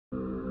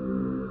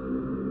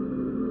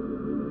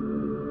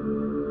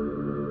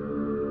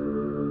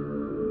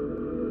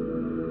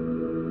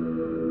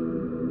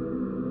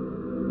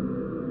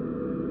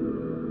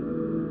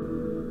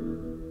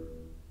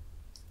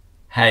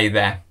Hey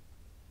there.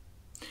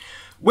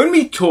 When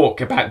we talk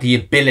about the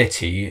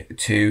ability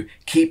to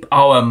keep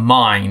our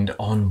mind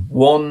on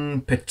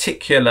one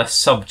particular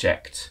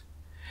subject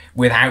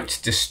without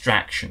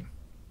distraction,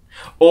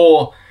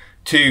 or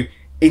to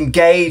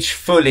engage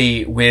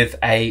fully with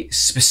a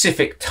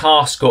specific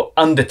task or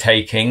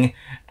undertaking,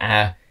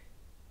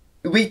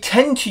 we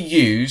tend to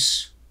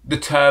use the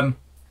term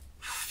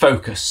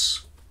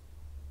focus.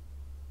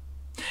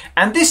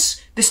 And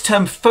this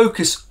term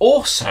focus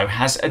also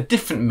has a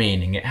different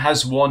meaning. It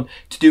has one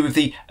to do with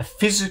the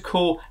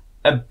physical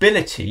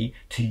ability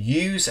to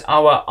use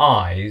our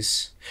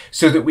eyes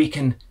so that we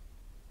can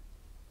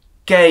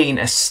gain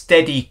a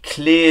steady,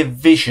 clear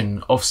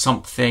vision of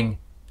something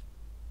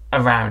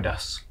around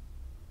us.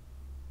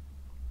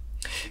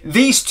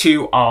 These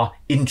two are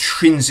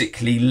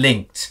intrinsically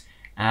linked.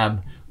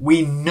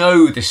 We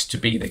know this to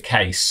be the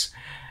case.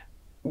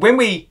 When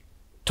we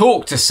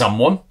talk to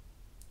someone,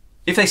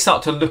 if they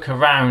start to look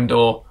around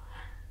or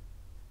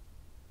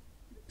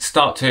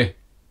start to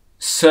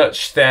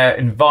search their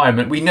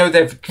environment, we know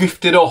they've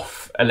drifted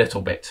off a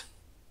little bit.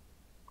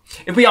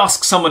 If we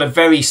ask someone a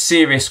very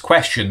serious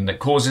question that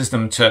causes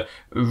them to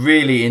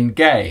really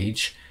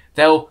engage,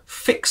 they'll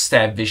fix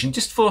their vision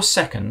just for a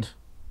second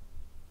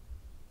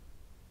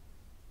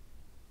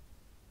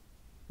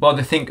while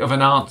they think of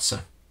an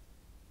answer.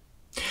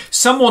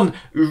 Someone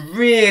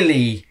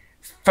really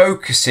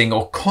focusing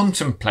or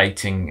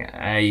contemplating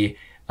a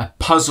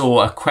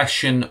puzzle, a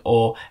question,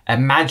 or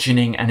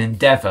imagining an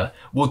endeavour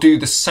will do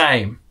the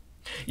same.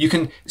 You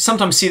can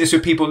sometimes see this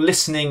with people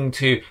listening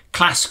to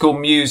classical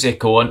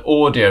music or an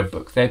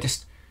audiobook. They're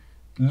just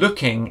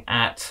looking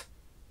at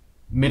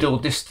middle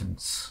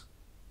distance.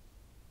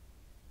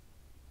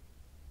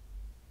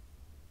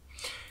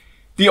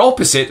 The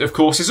opposite, of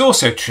course, is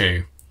also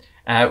true.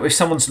 If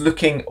someone's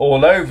looking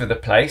all over the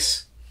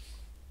place,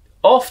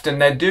 often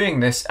they're doing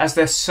this as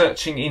they're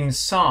searching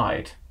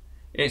inside.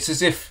 It's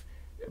as if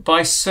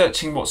by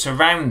searching what's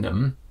around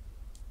them,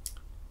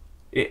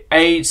 it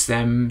aids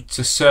them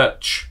to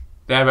search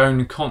their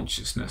own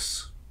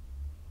consciousness.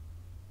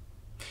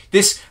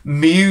 This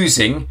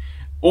musing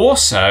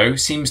also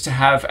seems to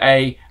have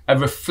a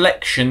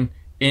reflection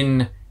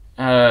in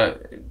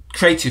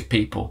creative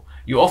people.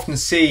 You often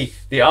see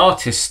the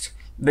artist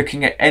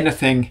looking at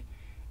anything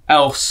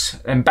else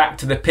and back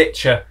to the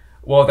picture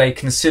while they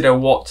consider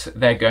what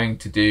they're going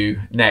to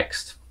do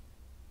next.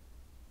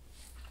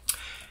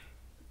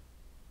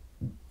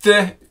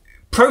 The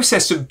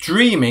process of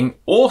dreaming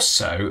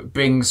also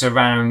brings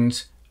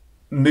around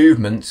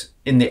movement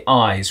in the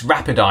eyes,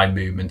 rapid eye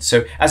movement.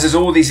 So as there's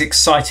all these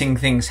exciting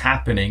things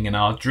happening in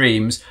our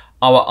dreams,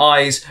 our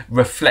eyes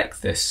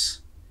reflect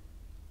this.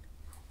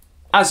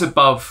 As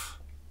above,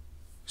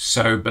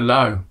 so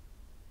below.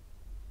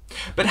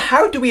 But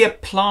how do we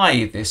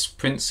apply this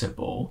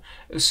principle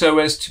so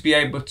as to be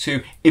able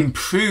to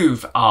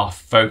improve our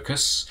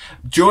focus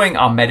during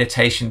our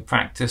meditation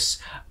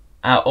practice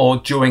or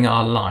during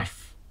our life?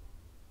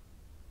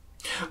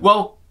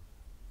 Well,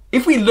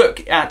 if we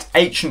look at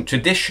ancient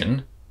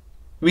tradition,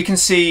 we can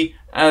see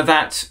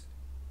that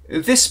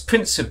this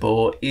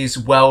principle is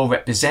well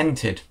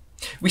represented.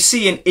 We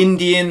see in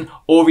Indian,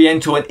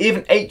 Oriental, and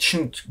even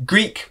ancient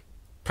Greek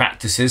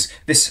practices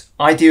this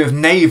idea of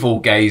navel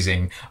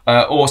gazing,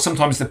 or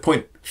sometimes the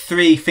point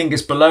 3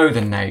 fingers below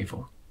the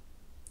navel.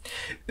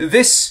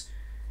 This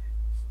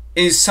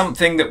is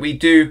something that we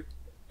do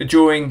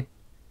during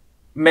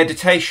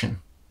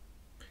meditation.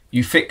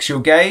 You fix your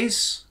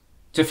gaze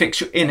to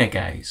fix your inner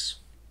gaze.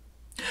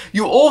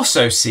 You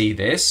also see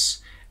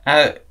this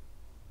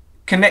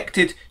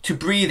connected to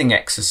breathing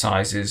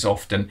exercises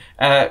often,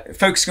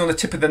 focusing on the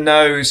tip of the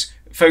nose,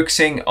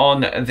 focusing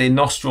on the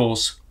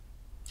nostrils,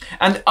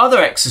 and other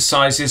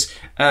exercises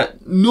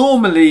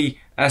normally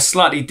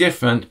slightly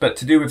different, but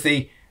to do with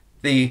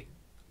the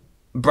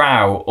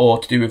brow or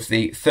to do with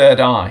the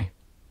third eye.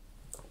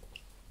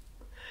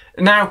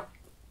 Now,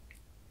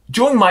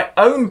 during my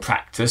own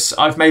practice,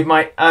 I've made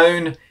my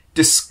own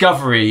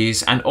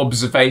discoveries and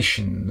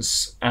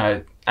observations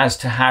as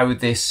to how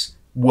this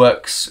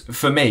works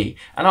for me,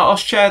 and I'll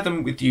share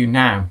them with you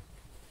now.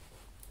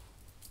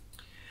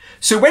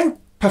 So when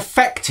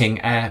perfecting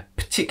a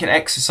particular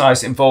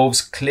exercise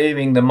involves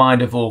clearing the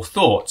mind of all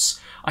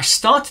thoughts, I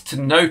started to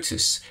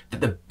notice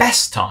that the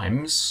best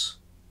times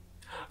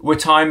were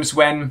times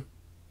when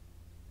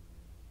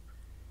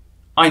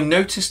I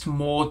noticed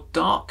more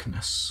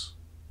darkness.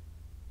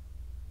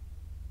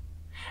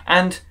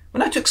 And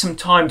when I took some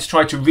time to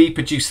try to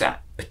reproduce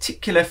that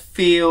particular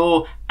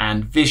feel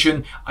and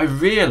vision, I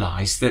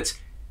realised that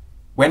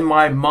when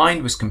my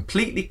mind was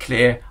completely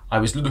clear, I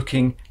was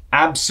looking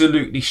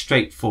absolutely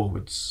straight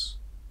forwards,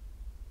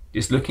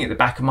 just looking at the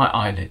back of my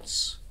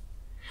eyelids.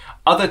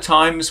 Other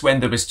times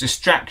when there was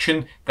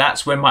distraction,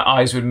 that's when my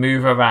eyes would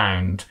move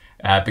around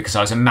because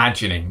I was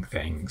imagining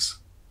things.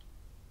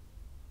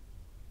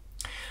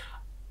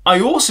 I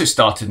also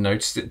started to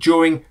notice that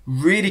during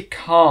really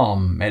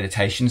calm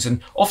meditations, and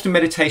often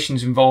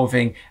meditations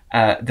involving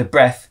the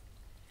breath,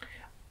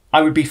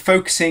 I would be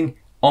focusing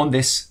on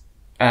this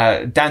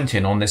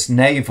Dantian on this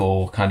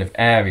navel kind of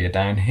area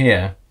down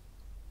here.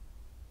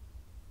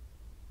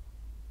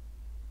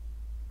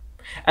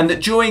 And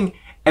that during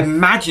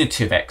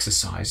imaginative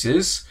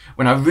exercises,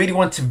 when I really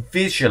want to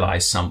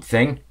visualize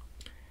something,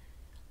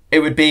 it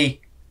would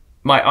be,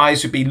 my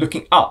eyes would be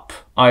looking up,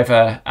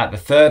 either at the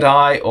third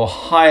eye or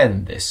higher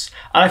than this.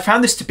 And I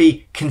found this to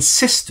be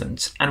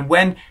consistent and,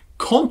 when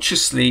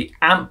consciously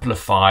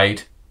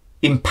amplified,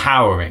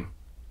 empowering.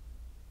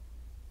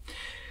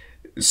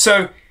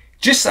 So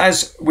just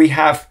as we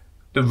have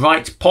the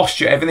right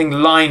posture, everything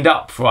lined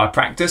up for our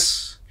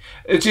practice,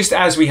 just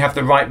as we have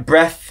the right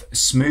breath,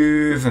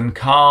 smooth and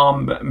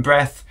calm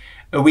breath,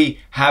 we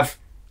have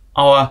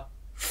our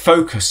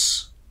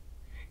focus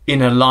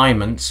in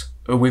alignment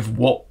with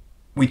what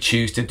we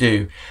choose to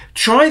do.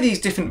 Try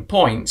these different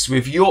points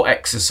with your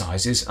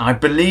exercises. I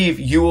believe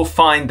you will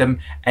find them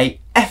an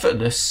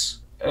effortless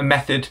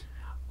method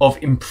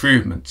of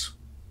improvement,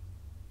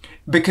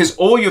 because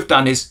all you've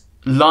done is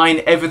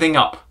line everything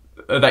up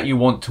that you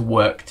want to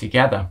work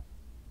together.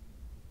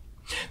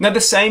 Now,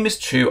 the same is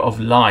true of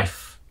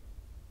life.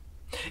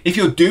 If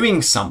you're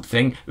doing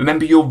something,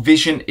 remember your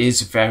vision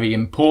is very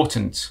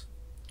important.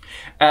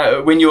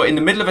 When you're in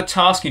the middle of a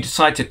task, you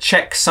decide to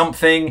check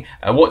something,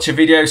 watch a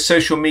video,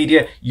 social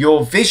media,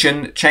 your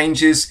vision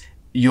changes,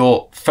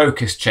 your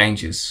focus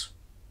changes.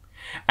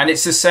 And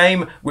it's the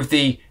same with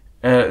the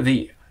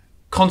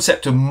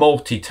concept of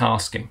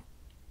multitasking.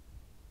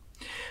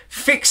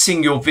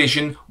 Fixing your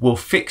vision will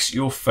fix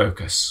your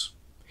focus.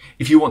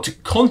 If you want to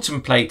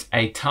contemplate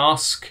a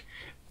task,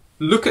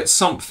 look at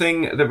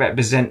something that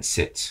represents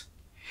it.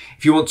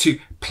 If you want to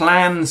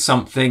plan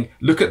something,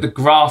 look at the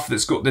graph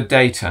that's got the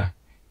data.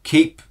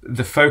 Keep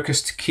the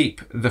focus to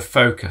keep the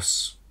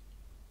focus.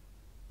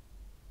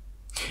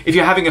 If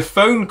you're having a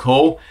phone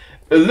call,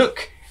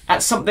 look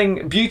at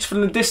something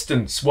beautiful in the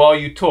distance while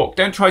you talk.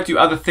 Don't try to do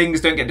other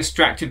things. Don't get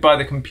distracted by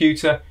the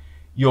computer.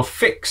 Your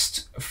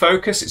fixed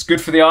focus, it's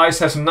good for the eyes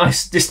to have some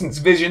nice distance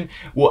vision,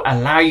 will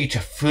allow you to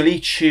fully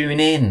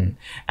tune in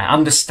and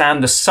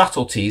understand the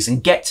subtleties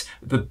and get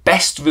the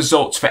best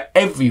results for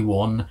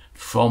everyone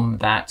from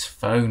that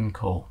phone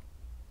call.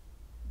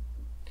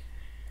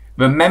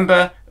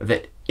 Remember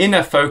that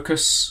inner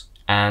focus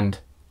and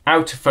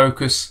outer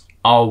focus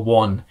are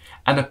one,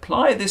 and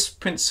apply this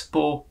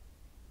principle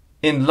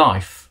in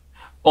life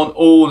on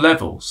all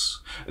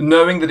levels,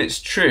 knowing that it's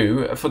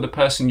true for the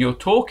person you're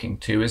talking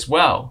to as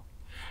well.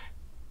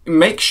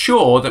 Make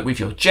sure that with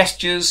your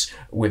gestures,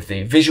 with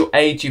the visual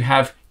aids you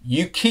have,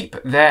 you keep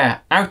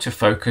their outer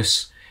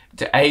focus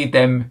to aid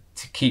them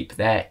to keep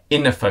their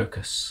inner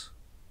focus.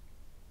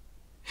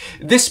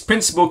 This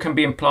principle can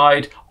be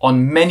applied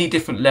on many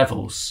different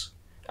levels,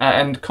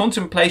 and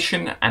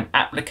contemplation and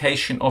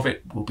application of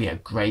it will be a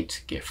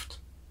great gift.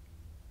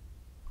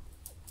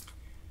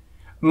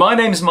 My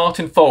name is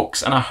Martin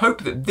Faulks, and I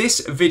hope that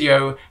this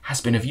video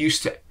has been of use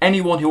to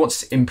anyone who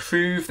wants to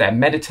improve their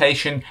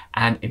meditation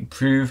and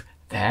improve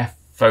their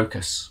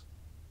focus.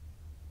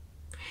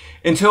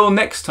 Until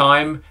next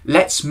time,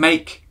 let's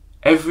make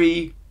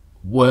every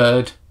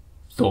word,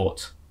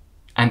 thought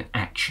and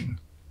action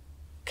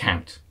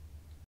count.